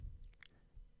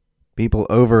People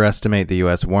overestimate the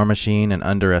U.S. war machine and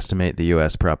underestimate the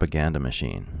U.S. propaganda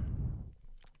machine.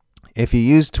 If you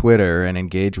use Twitter and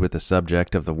engage with the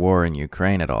subject of the war in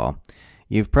Ukraine at all,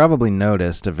 you've probably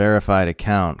noticed a verified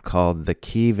account called the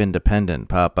Kyiv Independent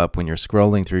pop up when you're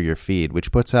scrolling through your feed,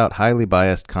 which puts out highly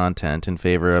biased content in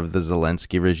favor of the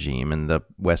Zelensky regime and the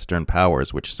Western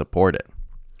powers which support it.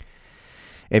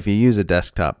 If you use a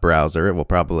desktop browser, it will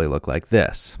probably look like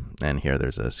this. And here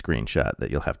there's a screenshot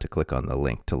that you'll have to click on the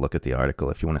link to look at the article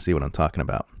if you want to see what I'm talking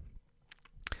about.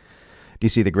 Do you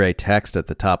see the gray text at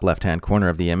the top left-hand corner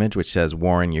of the image which says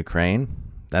War in Ukraine?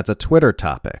 That's a Twitter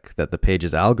topic that the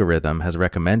page's algorithm has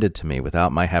recommended to me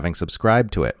without my having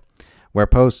subscribed to it, where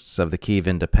posts of the Kyiv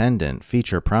Independent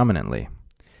feature prominently.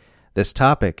 This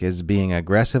topic is being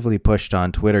aggressively pushed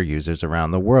on Twitter users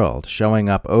around the world, showing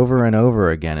up over and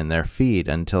over again in their feed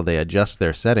until they adjust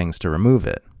their settings to remove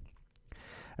it.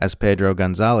 As Pedro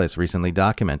Gonzalez recently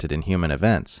documented in Human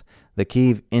Events, the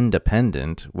Kyiv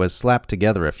Independent was slapped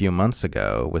together a few months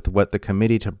ago with what the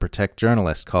Committee to Protect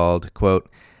Journalists called, quote,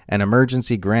 an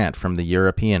emergency grant from the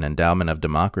European Endowment of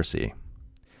Democracy.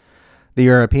 The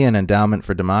European Endowment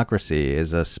for Democracy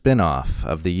is a spin-off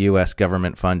of the U.S.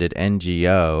 government-funded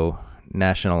NGO,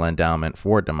 National Endowment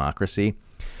for Democracy,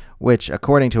 which,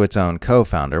 according to its own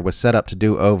co-founder, was set up to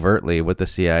do overtly what the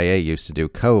CIA used to do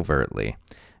covertly,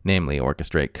 namely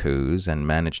orchestrate coups and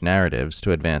manage narratives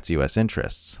to advance U.S.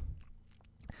 interests.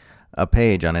 A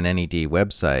page on an NED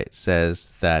website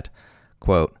says that,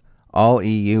 quote, all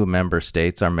EU member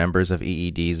states are members of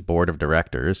EED's board of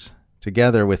directors,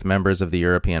 together with members of the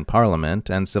European Parliament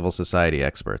and civil society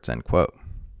experts, end quote.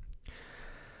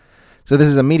 So this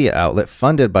is a media outlet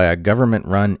funded by a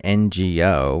government-run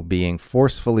NGO being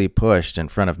forcefully pushed in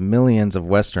front of millions of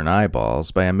Western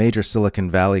eyeballs by a major Silicon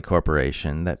Valley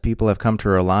corporation that people have come to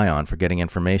rely on for getting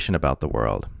information about the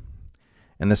world.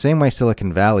 In the same way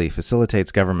Silicon Valley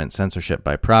facilitates government censorship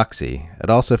by proxy, it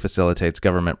also facilitates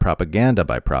government propaganda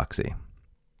by proxy.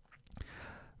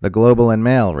 The Global and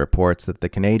Mail reports that the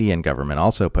Canadian government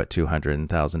also put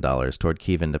 $200,000 toward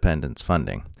Kyiv Independence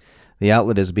funding. The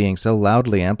outlet is being so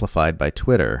loudly amplified by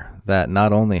Twitter that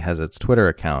not only has its Twitter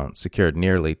account secured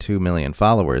nearly 2 million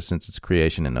followers since its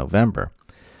creation in November,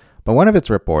 but one of its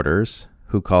reporters,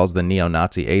 who calls the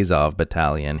neo-Nazi Azov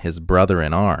battalion his brother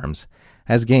in arms,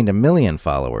 has gained 1 million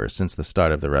followers since the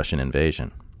start of the Russian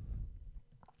invasion.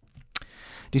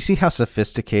 Do you see how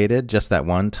sophisticated just that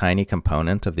one tiny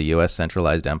component of the U.S.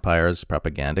 centralized empire's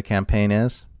propaganda campaign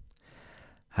is?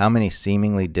 How many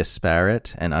seemingly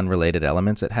disparate and unrelated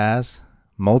elements it has?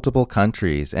 Multiple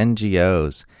countries,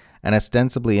 NGOs, an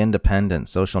ostensibly independent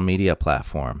social media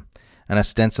platform, an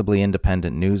ostensibly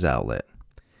independent news outlet.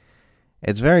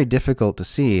 It's very difficult to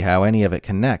see how any of it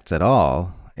connects at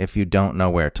all if you don't know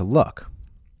where to look.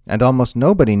 And almost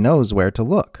nobody knows where to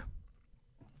look.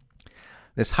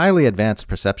 This highly advanced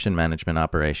perception management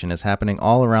operation is happening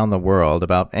all around the world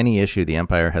about any issue the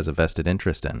empire has a vested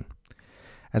interest in.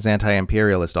 As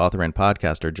anti-imperialist author and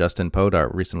podcaster Justin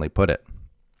Podart recently put it,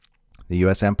 the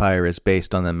U.S. empire is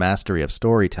based on the mastery of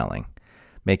storytelling,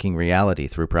 making reality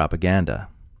through propaganda.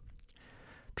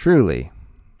 Truly,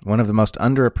 one of the most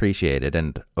underappreciated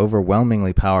and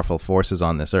overwhelmingly powerful forces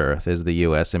on this earth is the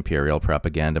U.S. imperial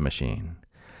propaganda machine.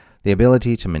 The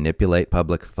ability to manipulate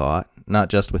public thought, not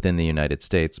just within the United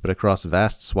States, but across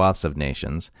vast swaths of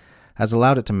nations, has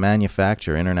allowed it to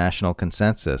manufacture international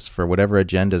consensus for whatever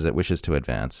agendas it wishes to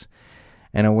advance,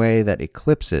 in a way that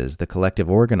eclipses the collective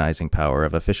organizing power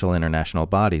of official international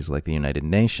bodies like the United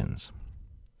Nations.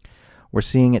 We're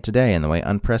seeing it today in the way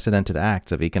unprecedented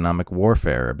acts of economic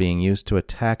warfare are being used to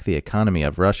attack the economy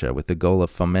of Russia with the goal of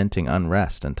fomenting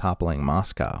unrest and toppling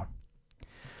Moscow.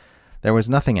 There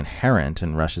was nothing inherent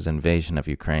in Russia's invasion of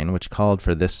Ukraine which called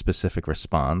for this specific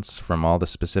response from all the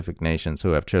specific nations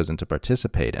who have chosen to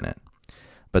participate in it.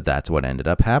 But that's what ended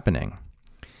up happening.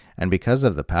 And because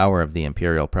of the power of the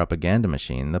imperial propaganda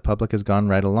machine, the public has gone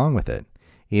right along with it,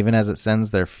 even as it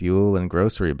sends their fuel and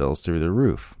grocery bills through the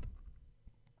roof.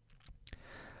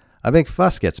 A big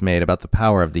fuss gets made about the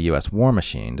power of the U.S. war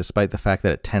machine, despite the fact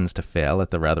that it tends to fail at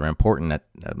the rather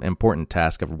important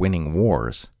task of winning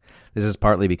wars. This is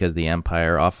partly because the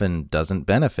empire often doesn't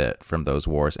benefit from those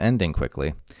wars ending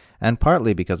quickly, and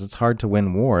partly because it's hard to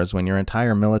win wars when your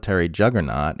entire military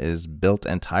juggernaut is built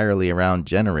entirely around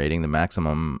generating the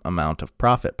maximum amount of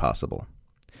profit possible.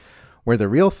 Where the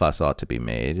real fuss ought to be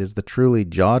made is the truly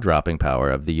jaw-dropping power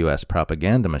of the U.S.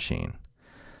 propaganda machine,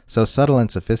 so subtle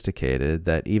and sophisticated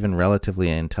that even relatively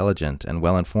intelligent and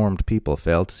well-informed people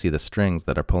fail to see the strings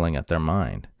that are pulling at their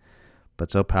mind, but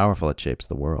so powerful it shapes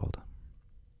the world.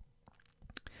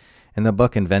 In the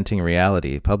book Inventing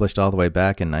Reality, published all the way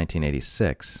back in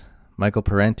 1986, Michael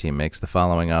Parenti makes the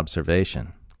following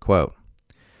observation, quote,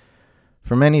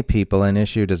 "For many people, an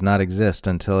issue does not exist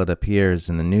until it appears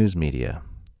in the news media.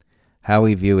 How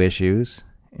we view issues,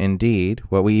 indeed,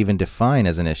 what we even define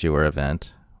as an issue or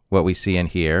event, what we see and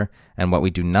hear, and what we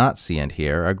do not see and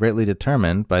hear are greatly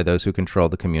determined by those who control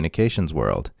the communications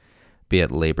world, be it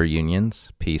labor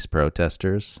unions, peace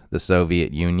protesters, the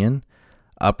Soviet Union,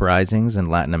 uprisings in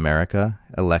Latin America,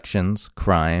 elections,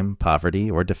 crime, poverty,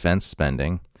 or defense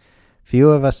spending. Few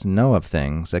of us know of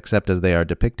things except as they are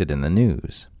depicted in the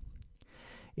news.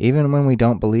 Even when we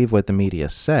don't believe what the media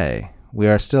say, we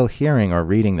are still hearing or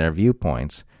reading their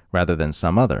viewpoints rather than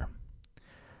some other.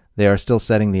 They are still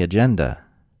setting the agenda,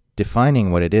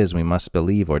 defining what it is we must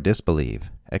believe or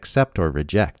disbelieve, accept or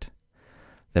reject.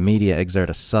 The media exert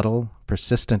a subtle,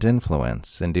 persistent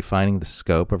influence in defining the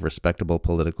scope of respectable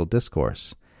political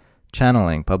discourse,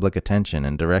 channeling public attention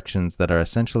in directions that are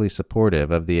essentially supportive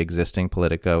of the existing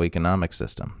politico-economic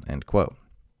system." End quote.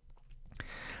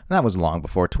 That was long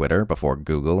before Twitter, before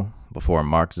Google, before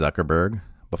Mark Zuckerberg,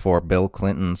 before Bill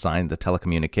Clinton signed the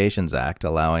Telecommunications Act,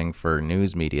 allowing for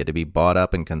news media to be bought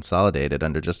up and consolidated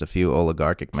under just a few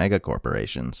oligarchic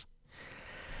megacorporations.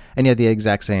 And yet the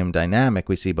exact same dynamic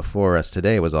we see before us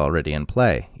today was already in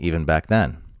play, even back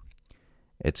then.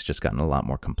 It's just gotten a lot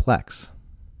more complex.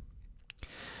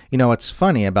 You know, what's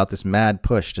funny about this mad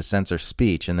push to censor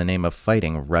speech in the name of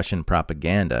fighting Russian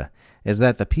propaganda is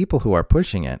that the people who are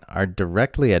pushing it are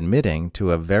directly admitting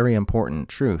to a very important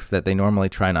truth that they normally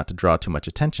try not to draw too much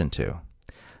attention to.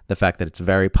 The fact that it's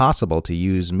very possible to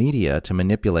use media to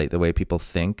manipulate the way people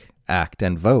think, act,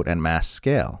 and vote at mass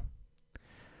scale.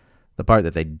 The part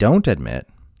that they don't admit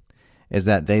is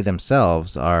that they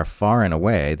themselves are far and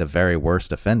away the very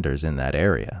worst offenders in that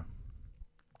area.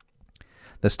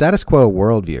 The status quo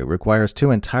worldview requires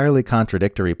two entirely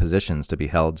contradictory positions to be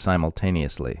held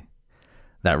simultaneously: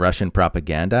 that Russian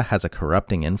propaganda has a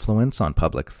corrupting influence on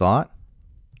public thought,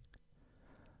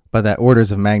 but that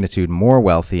orders of magnitude more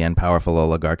wealthy and powerful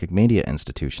oligarchic media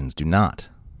institutions do not.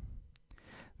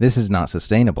 This is not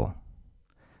sustainable.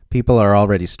 People are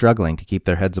already struggling to keep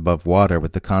their heads above water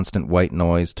with the constant white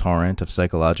noise torrent of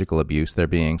psychological abuse they're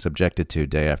being subjected to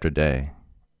day after day.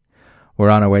 We're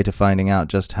on our way to finding out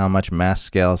just how much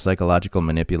mass-scale psychological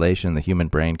manipulation the human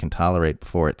brain can tolerate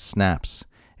before it snaps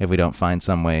if we don't find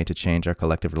some way to change our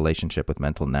collective relationship with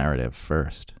mental narrative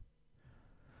first.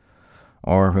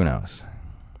 Or who knows?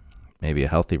 Maybe a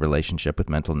healthy relationship with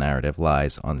mental narrative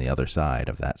lies on the other side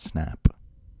of that snap.